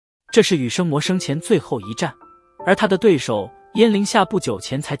这是雨生魔生前最后一战，而他的对手烟凌睱不久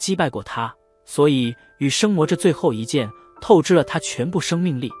前才击败过他，所以雨生魔这最后一剑透支了他全部生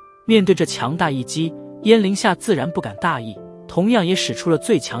命力。面对这强大一击，烟凌睱自然不敢大意，同样也使出了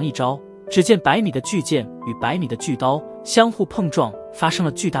最强一招。只见100米的巨剑与100米的巨刀相互碰撞，发生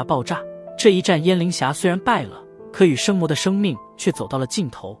了巨大爆炸。这一战烟凌睱虽然败了，可雨生魔的生命却走到了尽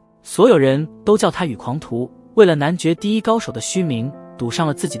头。所有人都叫他雨狂徒，为了男爵第一高手的虚名，赌上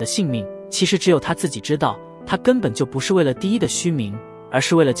了自己的性命。其实只有他自己知道，他根本就不是为了第一的虚名，而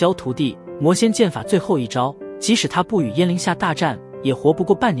是为了教徒弟魔仙剑法最后一招。即使他不与烟凌睱大战，也活不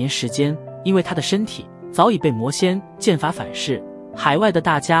过半年时间，因为他的身体早已被魔仙剑法反噬。海外的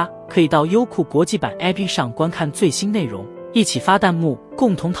大家可以到优酷国际版 APP 上观看最新内容，一起发弹幕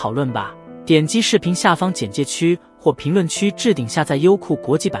共同讨论吧。点击视频下方简介区或评论区置顶下载优酷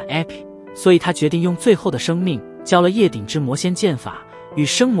国际版 APP。所以他决定用最后的生命教了叶鼎之魔仙剑法。雨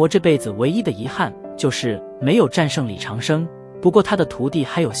生魔这辈子唯一的遗憾就是没有战胜李长生，不过他的徒弟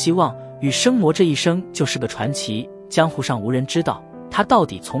还有希望。雨生魔这一生就是个传奇，江湖上无人知道他到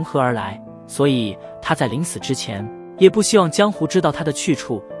底从何而来，所以他在临死之前也不希望江湖知道他的去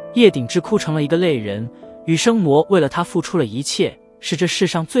处。叶鼎之哭成了一个泪人，雨生魔为了他付出了一切，是这世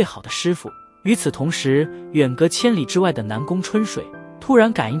上最好的师傅。与此同时，远隔千里之外的南宫春水突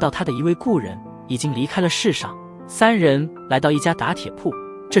然感应到他的一位故人已经离开了世上。三人来到一家打铁铺，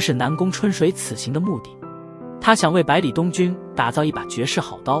这是南宫春水此行的目的。他想为百里东君打造一把绝世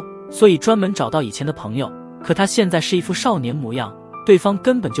好刀，所以专门找到以前的朋友。可他现在是一副少年模样，对方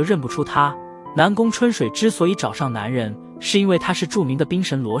根本就认不出他。南宫春水之所以找上男人，是因为他是著名的兵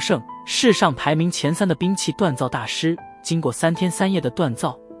神罗胜，世上排名前3的兵器锻造大师。经过3天3夜的锻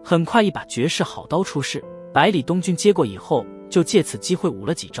造，很快一把绝世好刀出世。百里东君接过以后，就借此机会舞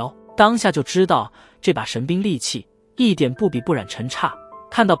了几招，当下就知道这把神兵利器一点不比不染尘差。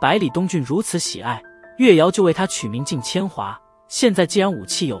看到百里东君如此喜爱，蒜瑶就为他取名靖千华。现在既然武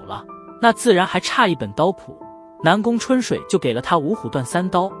器有了，那自然还差一本刀谱。南宫春水就给了他五虎断三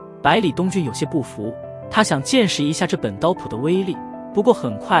刀。百里东君有些不服，他想见识一下这本刀谱的威力，不过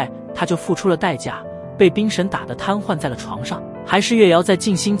很快他就付出了代价，被兵神打得瘫痪在了床上。还是蒜瑶在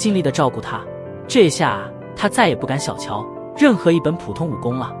尽心尽力地照顾他，这下他再也不敢小瞧任何一本普通武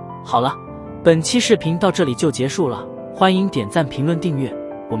功了。好了，本期视频到这里就结束了，欢迎点赞评论订阅，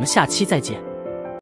我们下期再见。